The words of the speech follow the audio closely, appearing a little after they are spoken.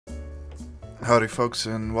Howdy folks,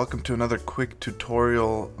 and welcome to another quick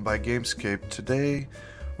tutorial by GameScape. Today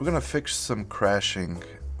we're gonna fix some crashing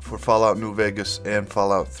for Fallout New Vegas and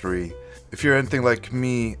Fallout 3. If you're anything like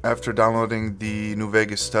me, after downloading the New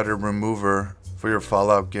Vegas Stutter remover for your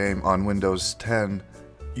Fallout game on Windows 10,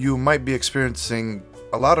 you might be experiencing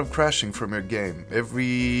a lot of crashing from your game.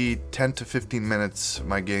 Every 10 to 15 minutes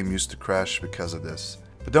my game used to crash because of this.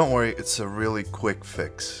 But don't worry, it's a really quick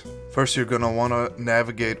fix. First, you're going to want to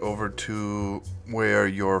navigate over to where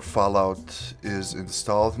your Fallout is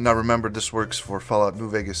installed. Now remember, this works for Fallout New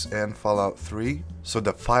Vegas and Fallout 3. So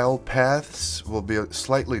the file paths will be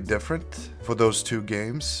slightly different for those two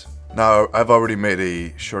games. Now, I've already made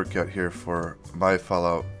a shortcut here for my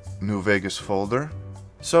Fallout New Vegas folder.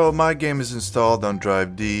 So my game is installed on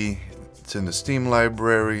drive D. It's in the Steam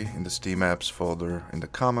library, in the Steam apps folder, in the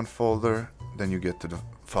common folder. Then you get to the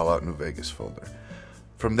Fallout New Vegas folder.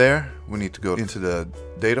 From there, we need to go into the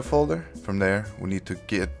data folder. From there, we need to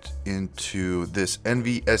get into this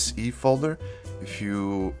NVSE folder. If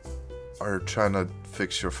you are trying to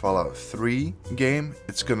fix your Fallout 3 game,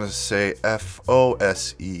 it's gonna say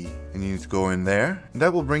FOSE, and you need to go in there. And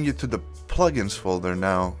that will bring you to the plugins folder.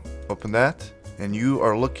 Now, open that, and you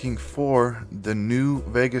are looking for the New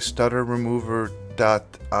Vegas Stutter Remover.ini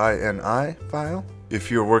file.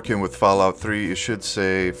 If you're working with Fallout 3, it should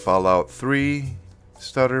say Fallout 3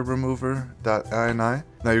 Stutter Remover.ini.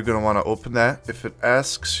 Now you're going to want to open that. If it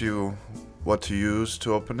asks you what to use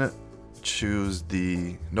to open it, choose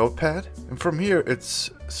the notepad. And from here, it's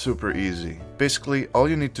super easy. Basically, all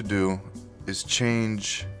you need to do is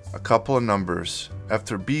change a couple of numbers.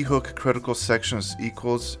 After bhook critical sections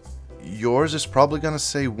equals, yours is probably going to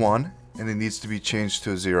say 1, and it needs to be changed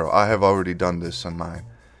to a 0. I have already done this on mine.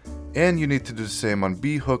 And you need to do the same on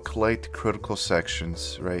bhook light critical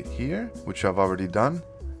sections right here, which I've already done.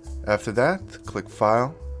 After that, click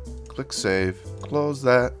File, click Save, close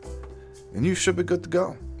that, and you should be good to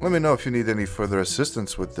go. Let me know if you need any further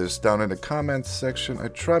assistance with this down in the comments section. I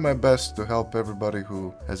try my best to help everybody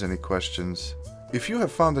who has any questions. If you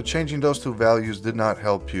have found that changing those two values did not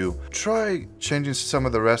help you, try changing some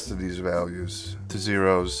of the rest of these values to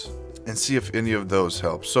zeros and see if any of those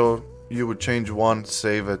help. So you would change one,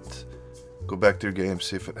 save it, go back to your game,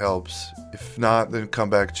 see if it helps. If not, then come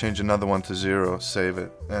back, change another one to 0, save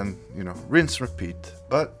it, and, rinse, repeat.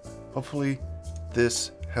 But hopefully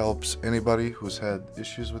this helps anybody who's had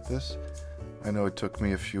issues with this. I know it took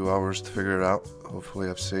me a few hours to figure it out. Hopefully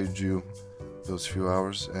I've saved you those few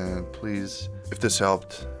hours, and please, if this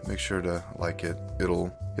helped, make sure to like it.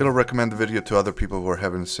 It'll recommend the video to other people who are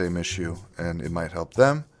having the same issue, and it might help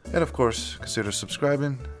them. And of course, consider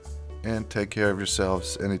subscribing. And take care of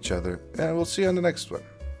yourselves and each other. And we'll see you on the next one.